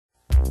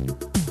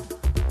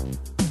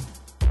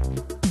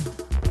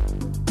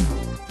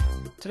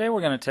Today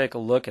we're going to take a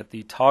look at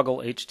the Toggle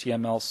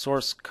HTML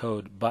source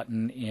code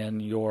button in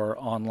your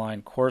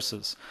online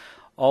courses.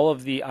 All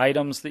of the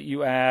items that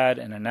you add,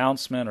 an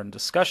announcement, or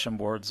discussion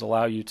boards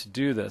allow you to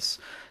do this.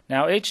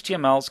 Now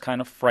HTML is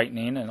kind of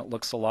frightening and it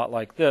looks a lot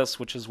like this,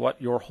 which is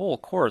what your whole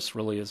course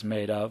really is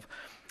made of.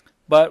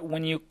 But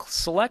when you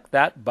select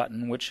that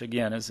button, which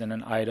again is in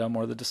an item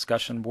or the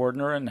discussion board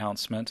or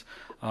announcement,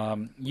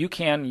 you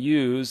can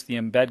use the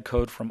embed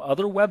code from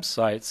other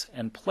websites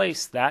and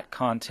place that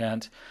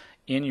content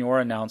in your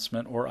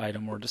announcement or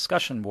item or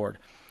discussion board.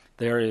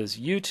 There is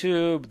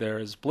YouTube, there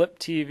is Blip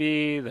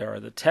TV, there are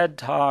the TED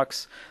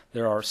Talks,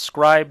 there are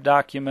Scribe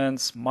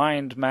documents,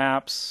 mind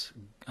maps,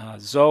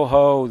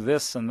 Zoho,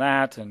 this and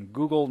that, and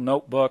Google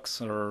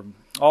Notebooks, or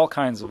all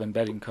kinds of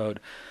embedding code.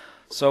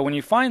 So when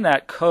you find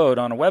that code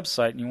on a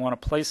website and you want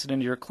to place it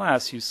into your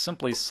class, you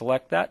simply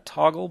select that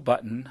toggle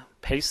button,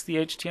 paste the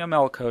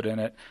HTML code in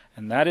it,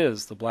 and that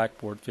is the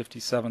Blackboard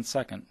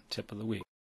 57-second tip of the week.